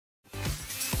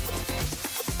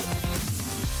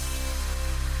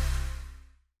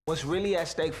What's really at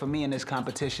stake for me in this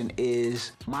competition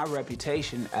is my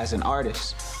reputation as an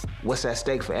artist. What's at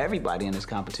stake for everybody in this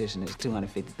competition is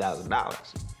 $250,000.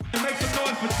 Make some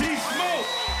noise for D-Smoke!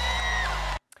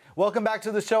 Welcome back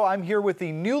to the show. I'm here with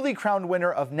the newly crowned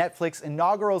winner of Netflix's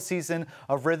inaugural season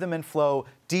of Rhythm and Flow,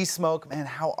 D-Smoke. Man,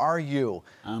 how are you?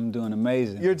 I'm doing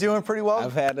amazing. You're doing pretty well?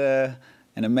 I've had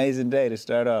an amazing day to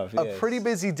start off. A pretty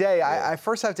busy day. Yeah. I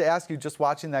first have to ask you, just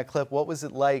watching that clip, what was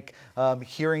it like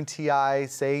hearing T.I.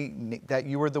 say that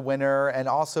you were the winner, and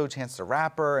also Chance the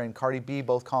Rapper and Cardi B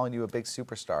both calling you a big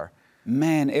superstar?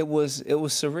 Man, it was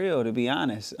surreal, to be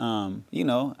honest. You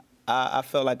know, I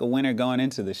felt like a winner going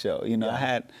into the show. You know,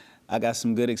 Yeah. I got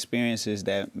some good experiences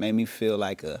that made me feel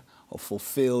like a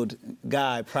fulfilled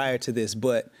guy prior to this,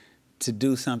 but to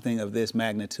do something of this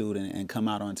magnitude and come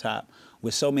out on top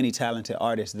with so many talented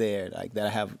artists there, like that I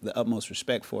have the utmost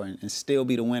respect for, and still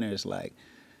be the winner is like,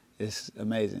 it's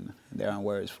amazing. There aren't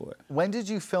words for it. When did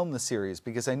you film the series?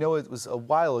 Because I know it was a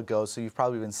while ago, so you've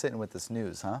probably been sitting with this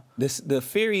news, huh? The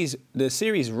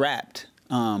series wrapped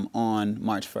on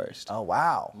March 1st. Oh,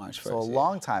 wow. March 1st. So a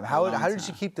long time. How did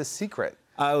you keep this secret?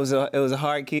 It was a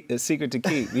hard secret to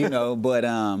keep, you know, but,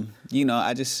 you know,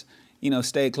 I just, you know,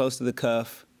 stayed close to the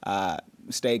cuff,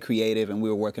 stayed creative, and we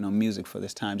were working on music for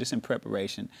this time, just in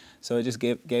preparation. So it just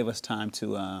gave us time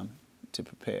to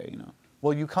prepare, you know.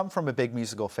 Well, you come from a big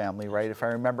musical family, right? If I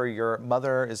remember, your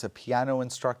mother is a piano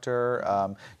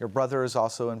instructor. Your brother is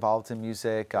also involved in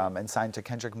music and signed to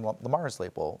Kendrick Lamar's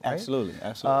label, right? Absolutely,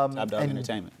 absolutely. Top Dog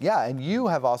Entertainment. Yeah, and you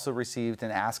have also received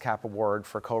an ASCAP award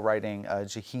for co-writing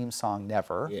Jaheim's song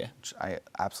Never, which I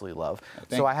absolutely love.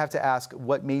 So I have to ask,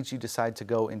 what made you decide to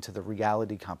go into the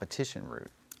reality competition route?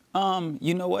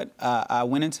 You know what? I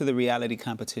went into the reality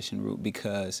competition route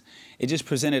because it just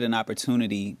presented an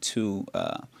opportunity to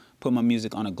put my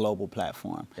music on a global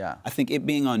platform. Yeah. I think it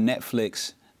being on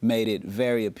Netflix made it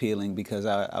very appealing because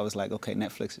I was like, okay,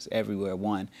 Netflix is everywhere,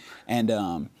 one.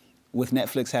 And with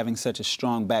Netflix having such a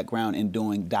strong background in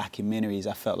doing documentaries,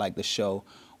 I felt like the show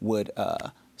would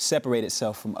separate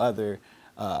itself from other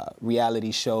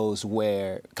reality shows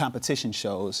where competition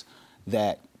shows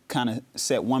that kind of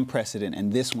set one precedent,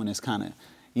 and this one is kind of,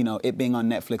 you know, it being on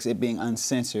Netflix, it being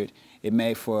uncensored, it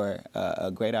made for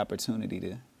a great opportunity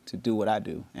to do what I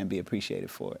do and be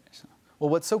appreciated for it. So. Well,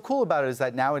 what's so cool about it is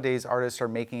that nowadays artists are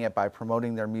making it by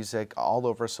promoting their music all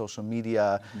over social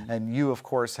media, and you, of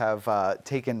course, have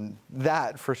taken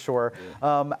that for sure.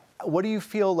 Yeah. What do you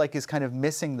feel like is kind of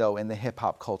missing, though, in the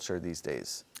hip-hop culture these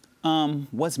days?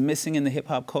 What's missing in the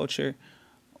hip-hop culture?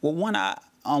 Well,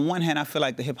 on one hand, I feel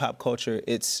like the hip-hop culture,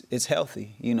 it's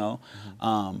healthy, you know?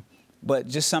 But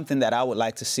just something that I would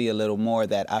like to see a little more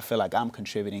that I feel like I'm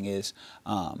contributing is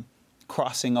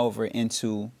crossing over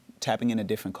into tapping into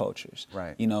different cultures.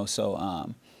 Right. You know, so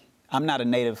I'm not a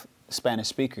native Spanish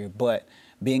speaker, but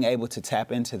being able to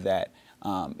tap into that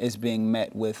is being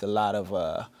met with a lot of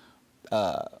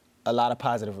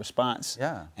positive response.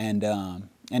 Yeah. And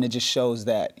it just shows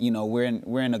that, you know,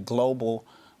 we're in a global,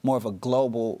 more of a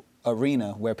global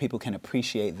arena where people can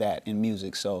appreciate that in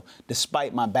music. So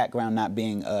despite my background not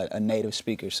being a native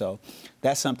speaker, so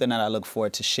that's something that I look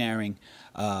forward to sharing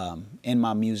in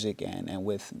my music and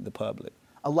with the public.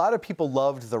 A lot of people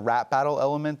loved the rap battle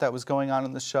element that was going on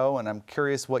in the show, and I'm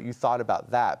curious what you thought about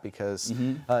that, because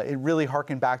it really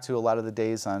harkened back to a lot of the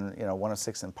days on, you know,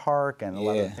 106 in Park and a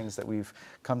lot of the things that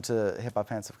hip hop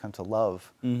fans have come to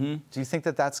love. Do you think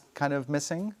that that's kind of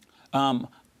missing?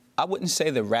 I wouldn't say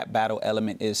the rap battle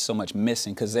element is so much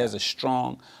missing, because there's a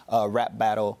strong rap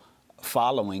battle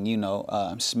following, you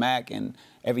know, Smack and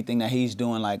everything that he's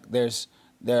doing. Like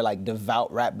they're like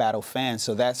devout rap battle fans,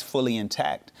 so that's fully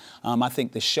intact. I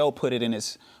think the show put it in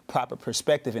its proper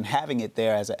perspective in having it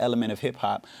there as an element of hip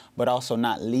hop, but also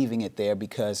not leaving it there,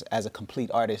 because as a complete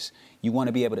artist, you want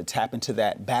to be able to tap into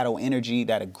that battle energy,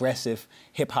 that aggressive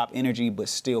hip hop energy, but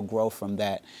still grow from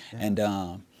that.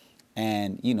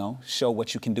 And you know, show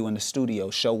what you can do in the studio,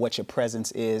 show what your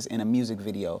presence is in a music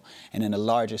video and in a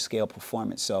larger scale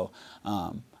performance. So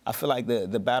I feel like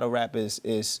the battle rap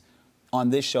is on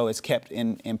this show, it's kept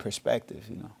in perspective,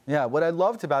 you know. Yeah, what I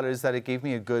loved about it is that it gave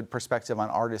me a good perspective on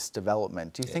artist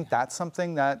development. Do you think that's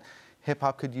something that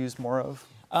hip-hop could use more of?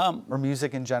 Or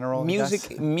music in general?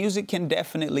 Music can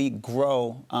definitely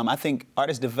grow. I think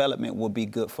artist development will be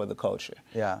good for the culture.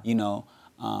 Yeah. You know,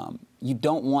 you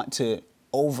don't want to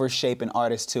overshape an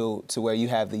artist to where you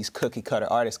have these cookie-cutter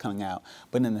artists coming out.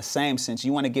 But in the same sense,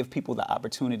 you want to give people the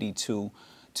opportunity to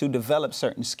develop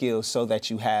certain skills so that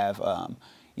you have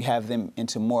them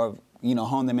into more of, you know,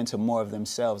 hone them into more of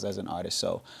themselves as an artist.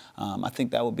 So I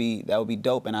think that would be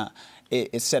dope, and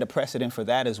it set a precedent for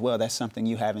that as well. That's something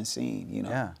you haven't seen, you know.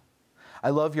 Yeah. I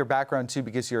love your background too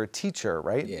because you're a teacher,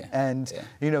 right? Yeah. And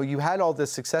you know, you had all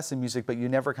this success in music, but you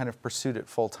never kind of pursued it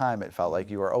full time. It felt like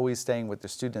you were always staying with the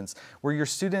students. Were your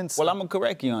students? Well, I'm gonna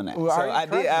correct you on that. Well,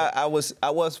 so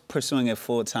I was pursuing it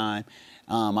full time.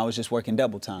 I was just working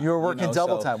double time. You were working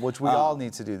double time, which we all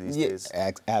need to do these days.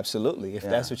 Absolutely. If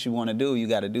that's what you want to do, you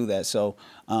got to do that. So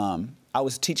I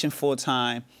was teaching full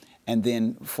time, and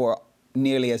then for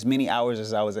nearly as many hours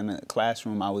as I was in the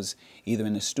classroom, I was either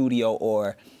in the studio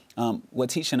or what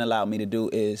teaching allowed me to do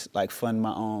is like fund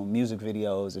my own music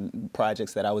videos and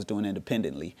projects that I was doing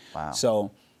independently. Wow.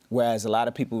 So whereas a lot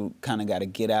of people kind of got to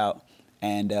get out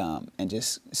and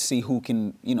just see who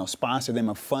can, you know, sponsor them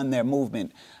or fund their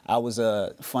movement, I was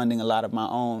funding a lot of my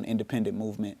own independent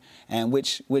movement, and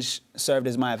which served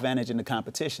as my advantage in the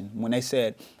competition. When they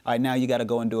said, all right, now you got to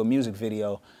go and do a music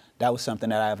video, that was something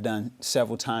that I've done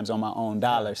several times on my own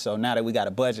dollar. So now that we got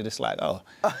a budget, it's like, oh.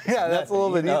 Yeah, that's a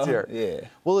little bit easier. Yeah.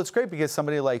 Well, it's great because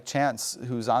somebody like Chance,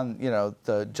 who's on, you know,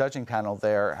 the judging panel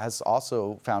there, has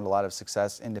also found a lot of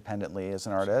success independently as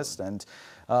an artist. And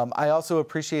I also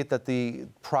appreciate that the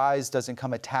prize doesn't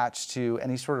come attached to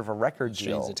any sort of a record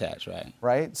deal. Strings attached, right.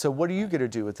 Right? So what are you going to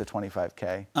do with the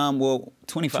 25K? Well,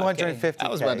 25K. 250K. I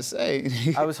was about to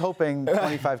say. I was hoping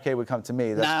 25K would come to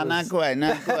me. Nah, not quite,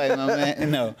 my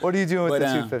man. No. What are you doing with the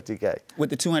 250K? With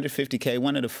the 250K,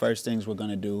 one of the first things we're going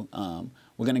to do,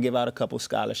 we're going to give out a couple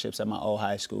scholarships at my old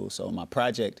high school. So my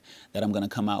project that I'm going to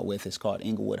come out with is called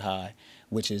Inglewood High,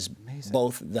 which is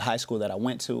both the high school that I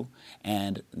went to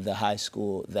and the high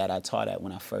school that I taught at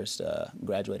when I first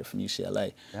graduated from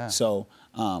UCLA. Yeah. So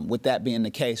with that being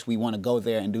the case, we want to go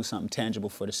there and do something tangible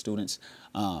for the students,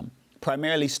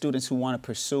 primarily students who want to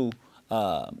pursue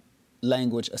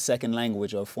language, a second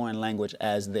language or a foreign language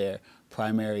as their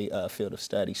primary field of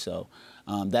study. So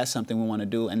that's something we want to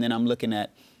do. And then I'm looking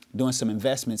at doing some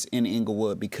investments in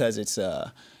Inglewood because it's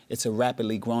a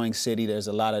rapidly growing city. There's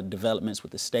a lot of developments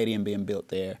with the stadium being built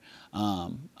there. I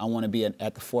want to be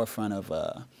at the forefront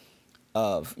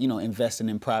of you know, investing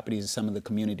in properties and some of the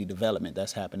community development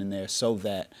that's happening there, so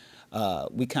that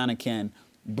we kind of can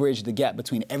bridge the gap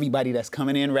between everybody that's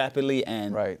coming in rapidly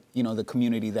and you know, the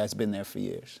community that's been there for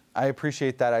years. I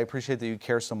appreciate that. I appreciate that you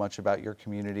care so much about your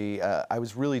community. I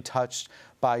was really touched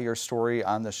by your story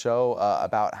on the show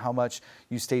about how much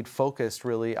you stayed focused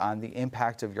really on the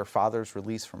impact of your father's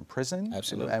release from prison.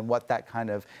 Absolutely. And what that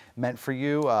kind of meant for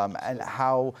you, and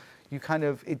how you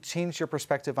it changed your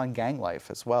perspective on gang life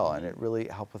as well, and it really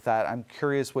helped with that. I'm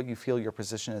curious what you feel your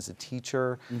position as a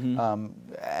teacher,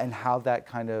 and how that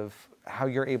how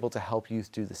you're able to help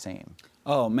youth do the same.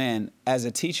 Oh man, as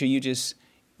a teacher,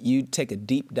 you take a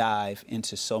deep dive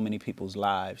into so many people's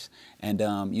lives, and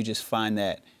you just find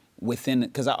that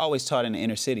because I always taught in the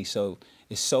inner city, so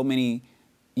it's so many,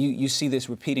 you see this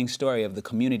repeating story of the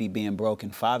community being broken,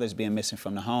 fathers being missing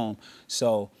from the home.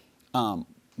 So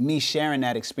me sharing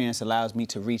that experience allows me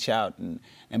to reach out and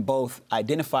both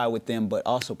identify with them, but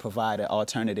also provide an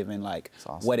alternative in like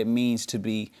what it means to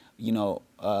be, you know,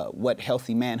 what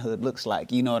healthy manhood looks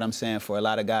like. You know what I'm saying? For a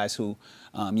lot of guys who,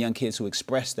 young kids who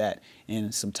express that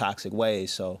in some toxic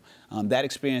ways. So that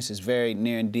experience is very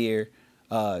near and dear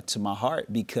to my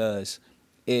heart because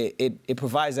it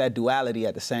provides that duality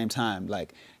at the same time.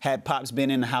 Like, had Pops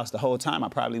been in the house the whole time, I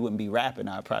probably wouldn't be rapping.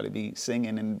 I'd probably be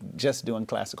singing and just doing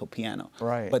classical piano.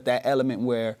 Right. But that element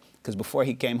where, because before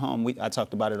he came home, I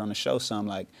talked about it on the show some,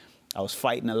 like, I was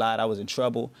fighting a lot, I was in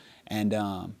trouble, and,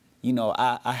 you know,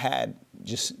 I had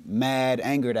just mad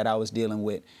anger that I was dealing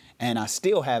with, and I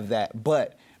still have that,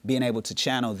 but being able to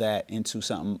channel that into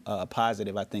something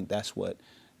positive, I think that's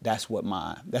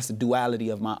the duality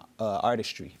of my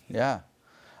artistry. Yeah.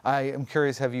 I am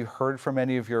curious, have you heard from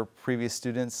any of your previous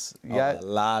students yet? Oh, a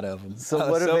lot of them. So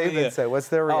what have they been saying? What's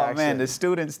their reaction? Oh man, the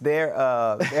students,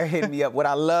 they're hitting me up. What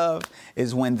I love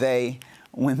is when they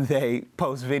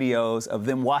post videos of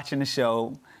them watching the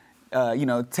show, you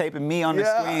know, taping me on the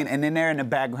screen, and then they're in the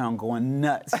background going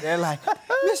nuts. They're like,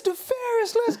 Mr.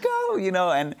 Ferris, let's go, you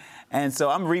know, and so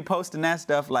I'm reposting that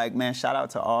stuff. Like, man, shout out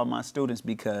to all my students,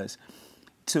 because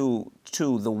to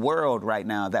the world right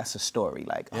now, that's a story.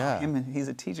 Like, oh, he's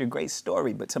a teacher, great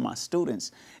story. But to my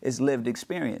students, it's lived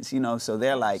experience, you know. So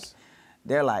they're like,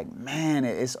 man,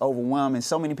 it's overwhelming.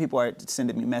 So many people are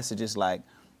sending me messages like,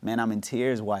 man, I'm in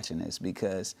tears watching this,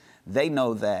 because they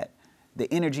know that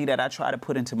the energy that I try to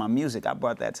put into my music, I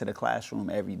brought that to the classroom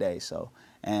every day. So,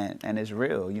 and it's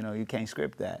real, you know, you can't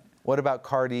script that. What about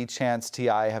Cardi, Chance,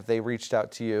 T.I.? Have they reached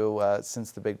out to you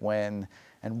since the big win?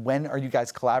 And when are you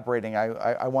guys collaborating?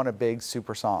 I want a big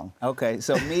super song. Okay,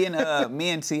 so me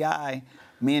and T.I.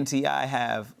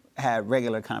 have had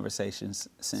regular conversations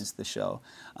since the show.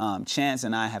 Chance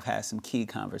and I have had some key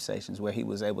conversations where he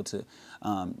was able to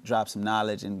drop some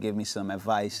knowledge and give me some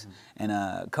advice.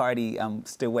 And Cardi, I'm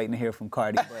still waiting to hear from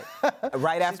Cardi. But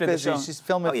right after the show, she's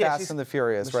filming Fast and the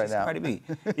Furious right now. Cardi B,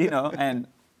 you know, and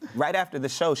right after the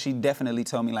show, she definitely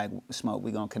told me, like, Smoke,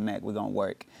 we're gonna connect, we're gonna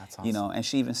work. That's awesome. You know, and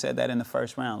she even said that in the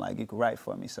first round, like, you could write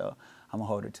for me, so I'm gonna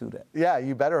hold her to that. Yeah,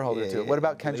 you better hold her to it. What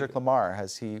about I believe Kendrick it. Lamar?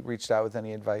 Has he reached out with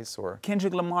any advice or?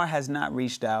 Kendrick Lamar has not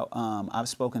reached out. I've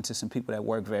spoken to some people that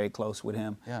work very close with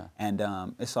him. Yeah. And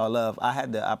it's all love. I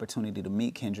had the opportunity to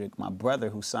meet Kendrick. My brother,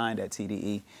 who signed at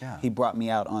TDE, he brought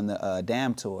me out on the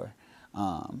Damn tour,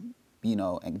 you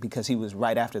know, and because he was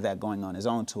right after that going on his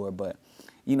own tour. But,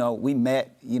 you know, we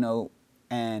met, you know,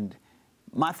 and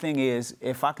my thing is,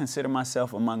 if I consider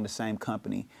myself among the same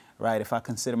company, right, if I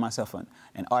consider myself an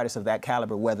artist of that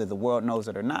caliber, whether the world knows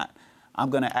it or not, I'm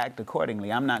going to act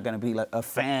accordingly. I'm not going to be like a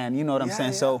fan, you know what I'm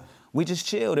saying? So we just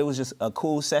chilled. It was just a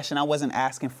cool session. I wasn't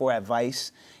asking for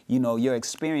advice. You know, your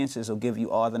experiences will give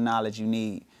you all the knowledge you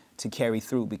need to carry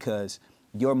through because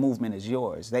your movement is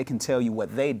yours. They can tell you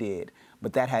what they did,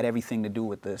 but that had everything to do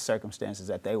with the circumstances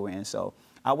that they were in. So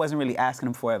I wasn't really asking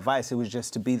them for advice. It was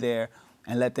just to be there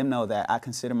and let them know that I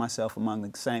consider myself among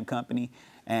the same company.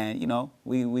 And, you know,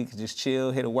 we could just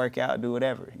chill, hit a workout, do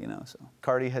whatever, you know, so.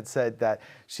 Cardi had said that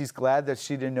she's glad that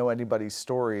she didn't know anybody's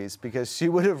stories because she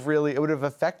would have really, it would have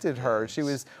affected her. She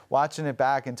was watching it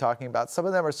back and talking about, some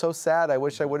of them are so sad, I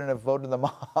wish I wouldn't have voted them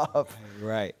off.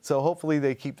 Right. So hopefully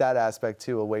they keep that aspect,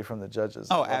 too, away from the judges.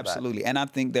 Oh, absolutely. And I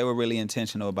think they were really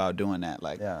intentional about doing that,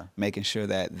 like making sure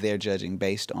that they're judging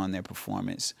based on their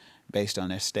performance, based on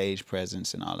their stage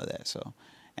presence and all of that, so.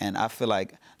 And I feel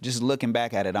like just looking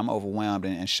back at it, I'm overwhelmed.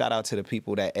 And shout out to the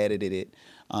people that edited it.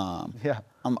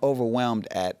 I'm overwhelmed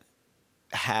at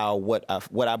how what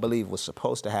I believe was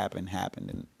supposed to happen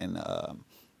happened in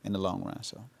the long run.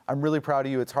 So I'm really proud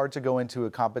of you. It's hard to go into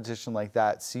a competition like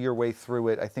that, see your way through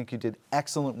it. I think you did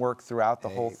excellent work throughout the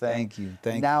whole thing. Thank you.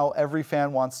 Thank you. Now every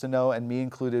fan wants to know, and me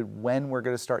included, when we're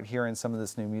going to start hearing some of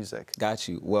this new music. Got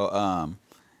you. Well,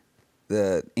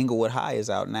 the Inglewood High is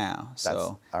out now.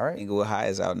 So all right. Inglewood High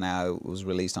is out now. It was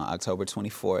released on October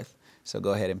 24th. So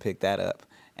go ahead and pick that up.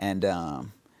 And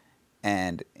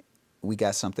we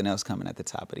got something else coming at the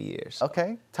top of the year. So.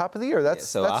 Okay, top of the year. That's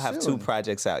so that's I'll have soon. 2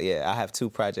 projects out. Yeah, I have 2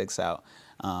 projects out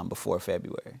before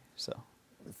February. So.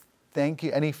 Thank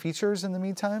you. Any features in the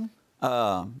meantime?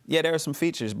 Yeah, there are some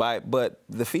features, but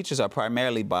the features are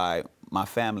primarily by my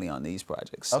family on these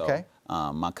projects. So, okay.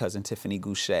 My cousin Tiffany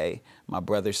Goucher, my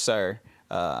brother Sir,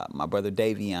 my brother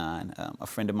Davion, a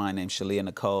friend of mine named Shalia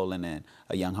Nicole, and then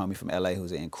a young homie from LA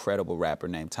who's an incredible rapper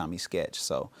named Tommy Sketch.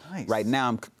 So right now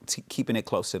I'm keeping it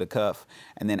close to the cuff.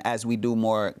 And then as we do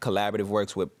more collaborative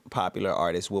works with popular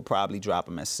artists, we'll probably drop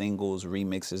them as singles,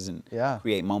 remixes, and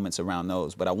create moments around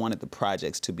those. But I wanted the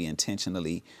projects to be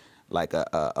intentionally like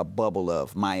a bubble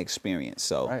of my experience.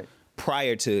 So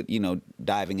prior to, you know,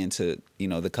 diving into, you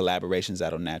know, the collaborations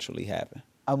that'll naturally happen.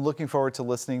 I'm looking forward to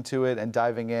listening to it and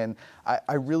diving in.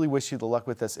 I really wish you the luck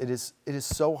with this. It is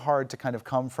so hard to kind of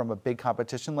come from a big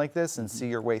competition like this and see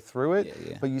your way through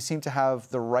it. But you seem to have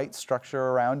the right structure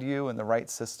around you and the right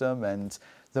system and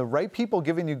the right people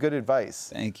giving you good advice.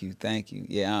 Thank you. Thank you.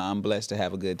 Yeah, I'm blessed to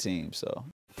have a good team, so.